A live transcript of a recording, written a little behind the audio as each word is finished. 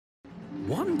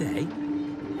One day,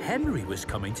 Henry was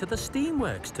coming to the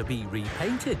steamworks to be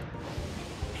repainted.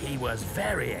 He was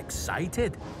very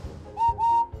excited.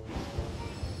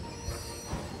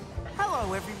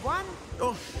 Hello, everyone.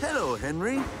 Oh, hello,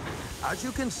 Henry. As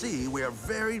you can see, we are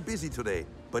very busy today.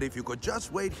 But if you could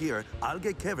just wait here, I'll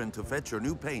get Kevin to fetch your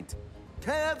new paint.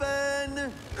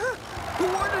 Kevin! Who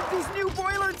ordered these new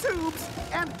boiler tubes?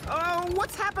 And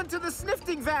what's happened to the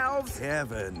snifting valves?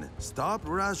 Kevin, stop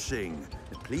rushing.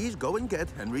 Please go and get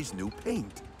Henry's new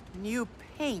paint. New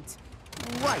paint.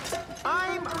 Right.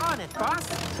 I'm on it, boss.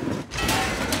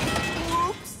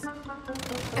 Oops.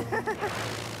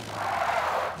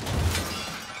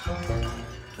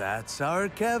 That's our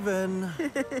Kevin.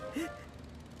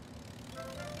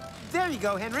 There you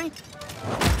go, Henry.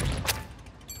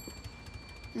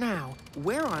 Now,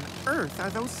 where on earth are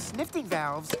those snifting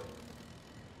valves?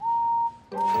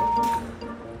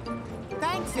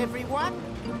 Thanks, everyone.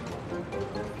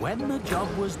 When the job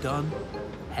was done,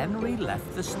 Henry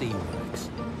left the steamworks,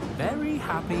 very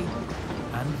happy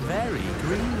and very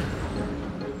green.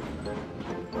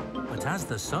 But as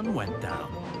the sun went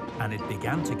down and it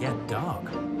began to get dark,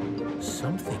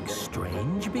 something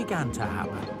strange began to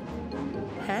happen.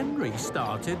 Henry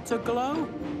started to glow.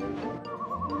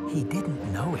 He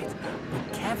didn't know it,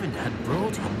 but Kevin had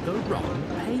brought him the wrong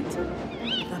paint.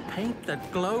 The paint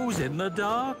that glows in the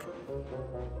dark.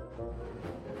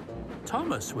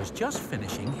 Thomas was just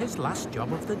finishing his last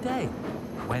job of the day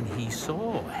when he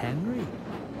saw Henry.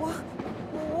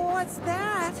 What's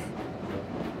that?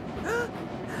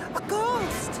 A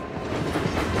ghost!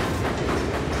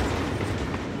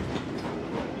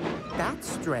 That's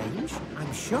strange.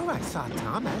 I'm sure I saw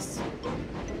Thomas.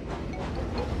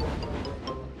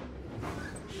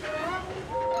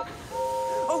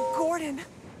 Oh, Gordon!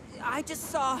 I just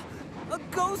saw a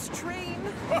ghost train!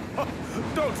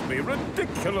 Don't be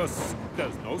ridiculous!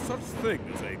 There's no such thing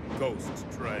as a ghost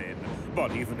train.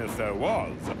 But even if there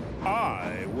was,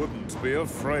 I wouldn't be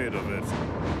afraid of it.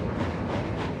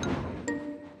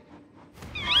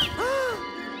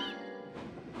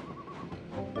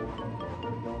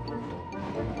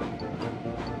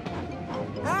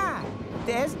 Ah,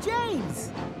 there's James.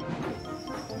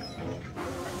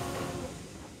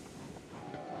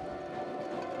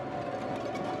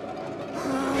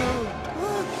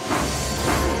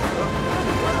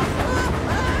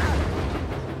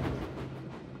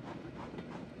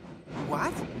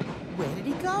 What? Where did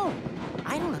he go?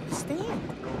 I don't understand.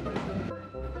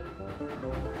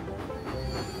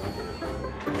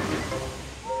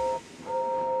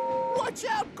 Watch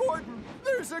out, Gordon!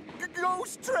 There's a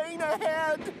ghost train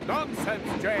ahead!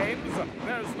 Nonsense, James!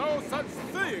 There's no such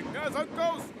thing as a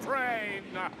ghost train!